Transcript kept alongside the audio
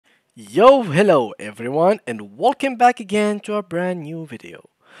Yo, hello everyone, and welcome back again to a brand new video.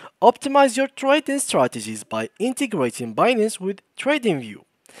 Optimize your trading strategies by integrating Binance with TradingView.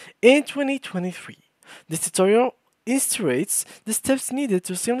 In 2023, this tutorial illustrates the steps needed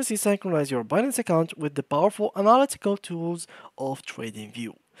to seamlessly synchronize your Binance account with the powerful analytical tools of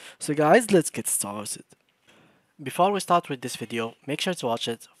TradingView. So guys, let's get started. Before we start with this video, make sure to watch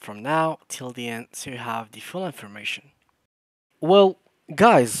it from now till the end so you have the full information. Well,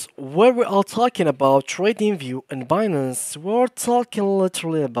 guys, where we are talking about TradingView and Binance, we're talking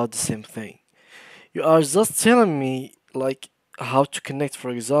literally about the same thing. You are just telling me like how to connect, for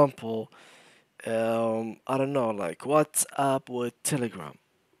example, I don't know, like WhatsApp with Telegram.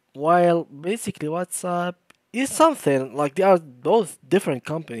 While basically WhatsApp is something like they are both different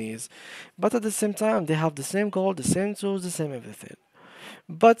companies, but at the same time they have the same goal, the same tools, the same everything.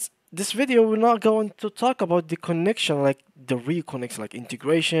 But this video we're not going to talk about the connection, like the real connection, like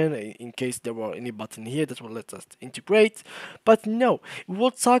integration, in case there were any button here that will let us integrate. But no, we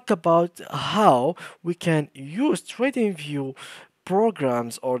will talk about how we can use TradingView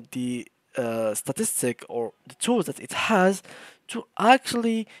programs or the statistic or the tools that it has to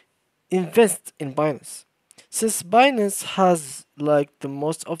actually invest in Binance. Since Binance has like the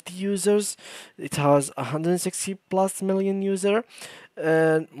most of the users, it has 160 plus million user,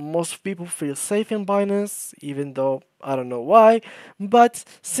 and most people feel safe in Binance, even though I don't know why. But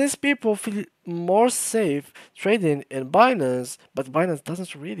since people feel more safe trading in Binance, but Binance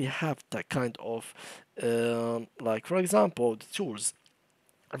doesn't really have that kind of like for example the tools.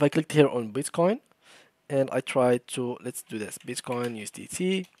 If I clicked here on Bitcoin and I try to let's do this Bitcoin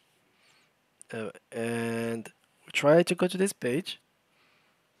USDT and try to go to this page,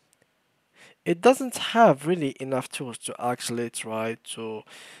 it doesn't have really enough tools to actually try to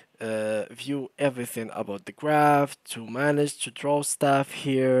view everything about the graph, to manage to draw stuff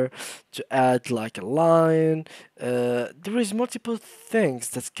here, to add like a line. There is multiple things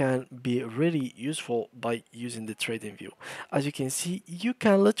that can be really useful by using the trading view. As you can see, you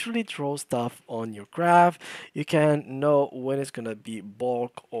can literally draw stuff on your graph. You can know when it's gonna be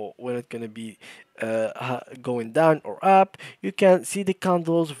bulk or when it's gonna be going down or up. You can see the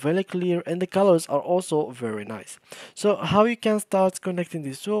candles very clear and the colors are also very nice. So how you can start connecting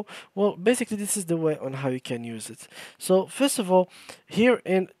these two? Well, basically this is the way on how you can use it. So first of all, here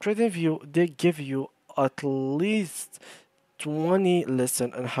in TradingView, they give you at least 20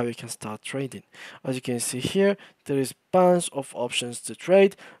 lesson on how you can start trading. As you can see here, there is bunch of options to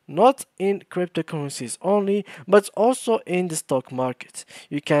trade, not in cryptocurrencies only, but also in the stock market.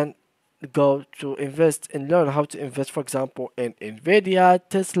 You can go to invest and learn how to invest, for example, in Nvidia,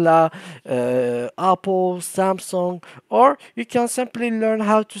 Tesla, Apple, Samsung, or you can simply learn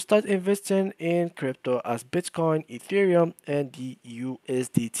how to start investing in crypto as Bitcoin, Ethereum, and the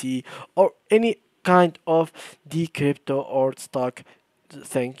USDT, or any kind of the crypto or stock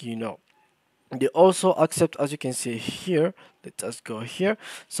thing you know. They also accept, as you can see here, let us go here.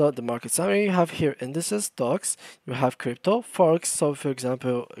 So the market summary you have here indices, stocks, you have crypto, forex. So for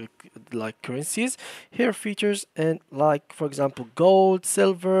example, like currencies, here features and like for example gold,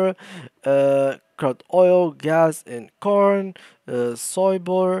 silver, crude oil, gas, and corn,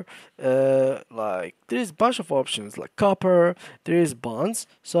 soybean. Like there is a bunch of options like copper. There is bonds.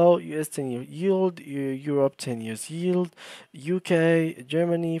 So US 10-year yield, Europe 10 years yield, UK,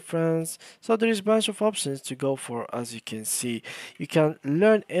 Germany, France. So there is a bunch of options to go for. As you can see, you can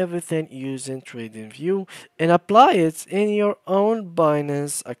learn everything using TradingView and apply it in your own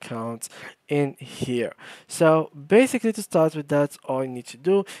Binance account in here. So basically to start with that, all you need to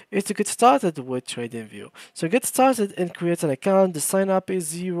do is to get started with TradingView. So get started and create an account. The sign up is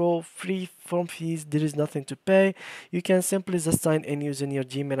zero, free from fees. There is nothing to pay. You can simply just sign in using your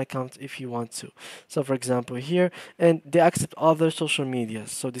Gmail account if you want to. So for example here, and they accept other social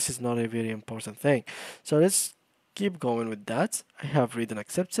medias. So this is not a very important thing. So let's keep going with that. I have read and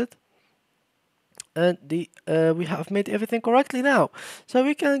accepted, and the we have made everything correctly now. So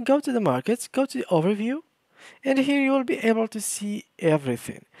we can go to the markets, go to the overview, and here you will be able to see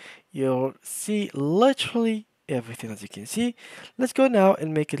everything. You'll see literally everything, as you can see. Let's go now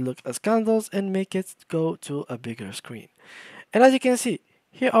and make it look as candles and make it go to a bigger screen. And as you can see,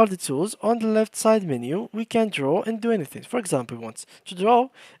 here are the tools. On the left side menu, we can draw and do anything. For example, we want to draw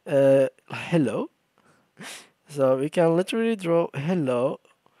hello. So we can literally draw hello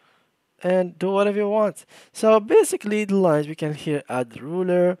and do whatever you want. So basically the lines we can here add the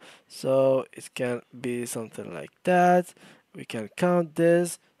ruler, so it can be something like that. We can count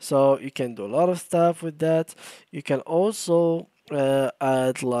this, so you can do a lot of stuff with that. You can also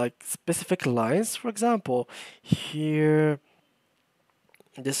add like specific lines. For example, here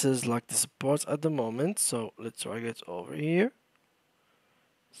This is like the support at the moment, so let's drag it over here.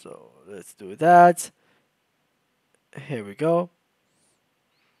 So let's do that. Here we go.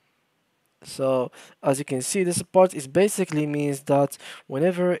 So as you can see, the support is basically means that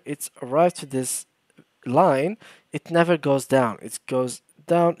whenever it's arrived to this line, it never goes down. It goes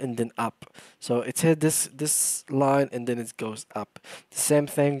down and then up. So it's hit this line and then it goes up. The same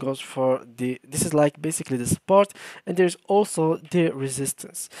thing goes for this is like basically the support, and there's also the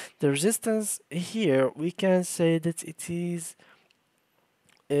resistance. The resistance here, we can say that it is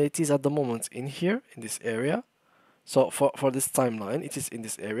at the moment in here in this area. So for this timeline, it is in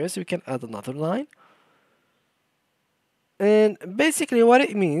this area. So we can add another line. And basically what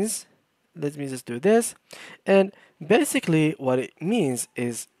it means, let me just do this. And basically what it means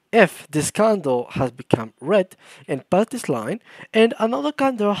is if this candle has become red and past this line, and another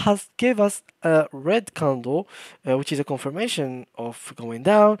candle has gave us a red candle, which is a confirmation of going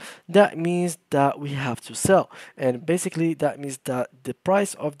down, that means that we have to sell. And basically that means that the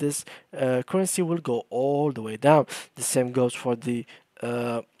price of this currency will go all the way down. The same goes for the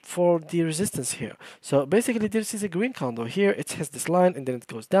resistance here. So basically this is a green candle here, it has this line and then it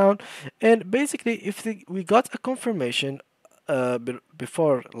goes down. And basically if we got a confirmation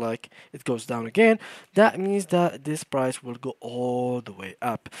before like it goes down again, that means that this price will go all the way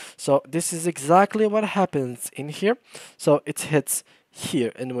up. So this is exactly what happens in here. So it hits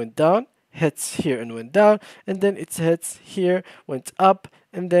here and went down, hits here and went down, and then it hits here, went up,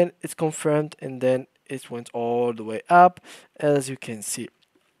 and then it's confirmed, and then it went all the way up, as you can see.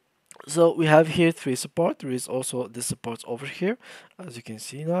 So we have here three support. There is also the support over here, as you can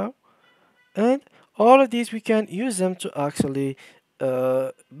see now. And all of these, we can use them to actually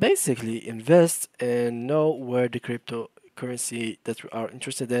basically invest and know where the cryptocurrency that we are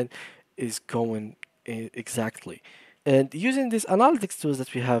interested in is going exactly. And using these analytics tools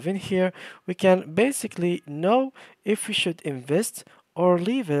that we have in here, we can basically know if we should invest or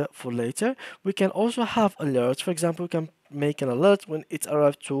leave it for later. We can also have alerts. For example, we can make an alert when it's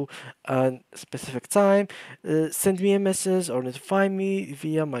arrived to a specific time. Send me a message or notify me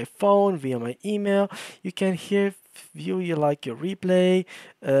via my phone, via my email. You can here view your replay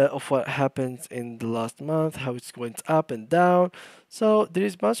of what happened in the last month, how it's went up and down. So there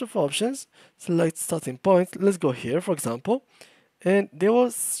is a bunch of options. Select starting point. Let's go here, for example, and they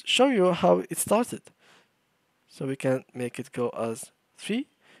will show you how it started. So we can make it go as 3,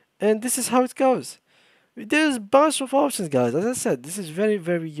 and this is how it goes. There's a bunch of options, guys. As I said, this is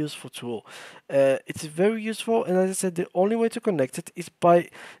very useful tool. It's very useful, and as I said, the only way to connect it is by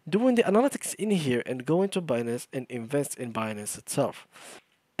doing the analytics in here and going to Binance and invest in Binance itself.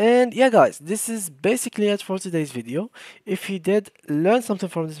 And yeah, guys, this is basically it for today's video. If you did learn something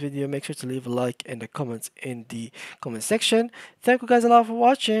from this video, make sure to leave a like and a comment in the comment section. Thank you guys a lot for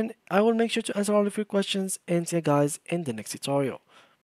watching. I will make sure to answer all of your questions, and see you guys in the next tutorial.